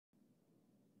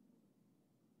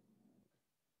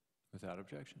Without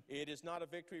objection. It is not a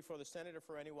victory for the Senate or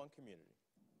for any one community.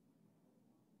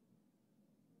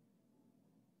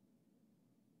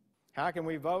 How can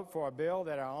we vote for a bill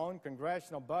that our own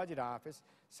Congressional Budget Office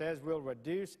says will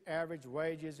reduce average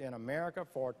wages in America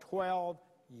for 12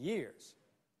 years?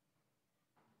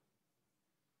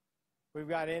 We've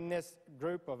got in this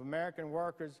group of American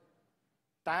workers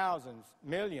thousands,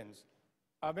 millions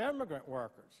of immigrant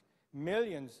workers,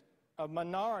 millions of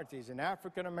minorities and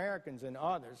African Americans and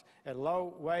others at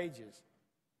low wages.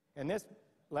 And this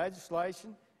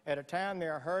legislation, at a time they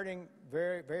are hurting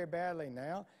very, very badly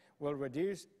now, will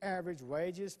reduce average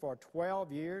wages for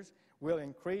 12 years, will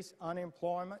increase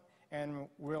unemployment, and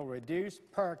will reduce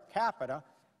per capita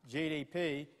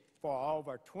GDP for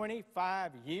over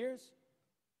 25 years.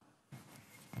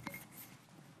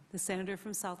 The senator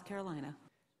from South Carolina.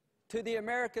 To the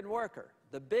American worker,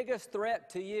 the biggest threat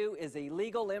to you is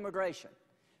illegal immigration.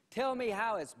 Tell me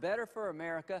how it's better for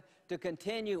America to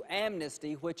continue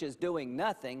amnesty, which is doing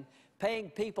nothing, paying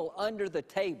people under the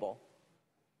table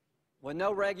with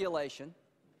no regulation.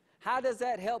 How does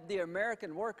that help the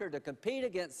American worker to compete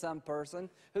against some person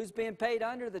who's being paid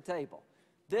under the table?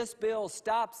 This bill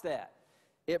stops that.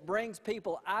 It brings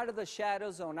people out of the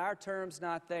shadows on our terms,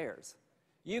 not theirs.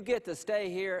 You get to stay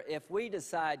here if we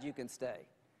decide you can stay.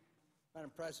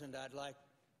 Madam President, I'd like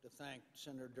to thank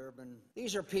Senator Durbin.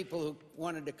 These are people who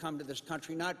wanted to come to this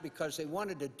country not because they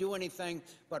wanted to do anything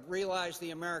but realize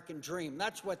the American dream.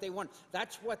 That's what they want.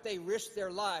 That's what they risked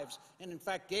their lives and, in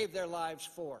fact, gave their lives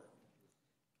for.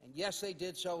 And yes, they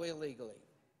did so illegally.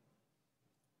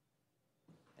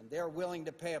 And they're willing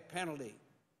to pay a penalty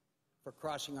for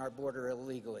crossing our border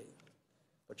illegally.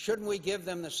 But shouldn't we give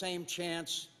them the same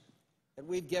chance that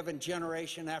we've given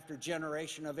generation after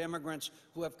generation of immigrants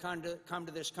who have come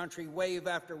to this country, wave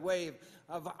after wave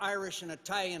of Irish and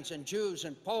Italians and Jews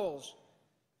and Poles,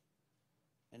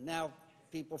 and now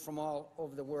people from all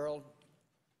over the world?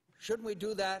 Shouldn't we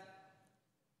do that?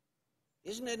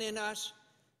 Isn't it in us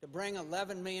to bring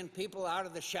 11 million people out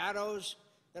of the shadows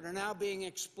that are now being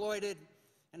exploited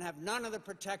and have none of the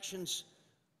protections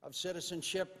of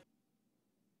citizenship?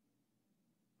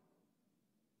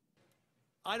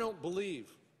 I don't believe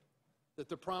that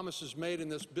the promises made in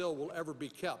this bill will ever be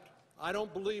kept. I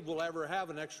don't believe we'll ever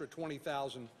have an extra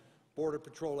 20,000 Border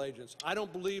Patrol agents. I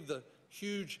don't believe the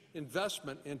huge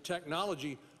investment in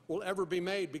technology will ever be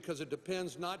made, because it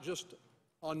depends not just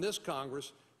on this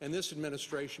Congress and this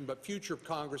administration, but future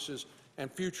Congresses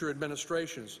and future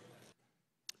administrations.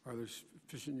 Are there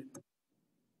sufficient?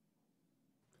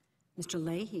 Mr.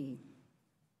 Leahy.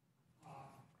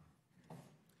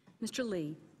 Mr.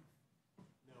 Lee.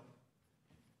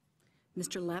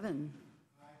 Mr. Levin.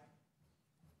 Aye.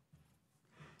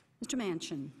 Mr.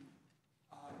 Manchin.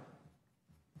 Aye.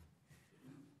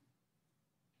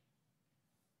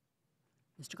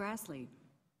 Mr. Grassley.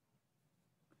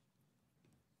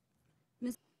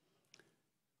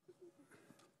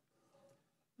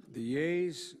 The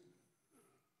yeas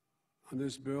on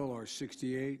this bill are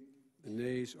 68. The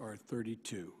nays are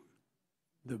 32.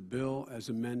 The bill as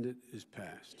amended is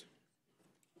passed.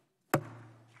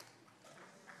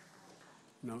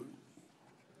 No.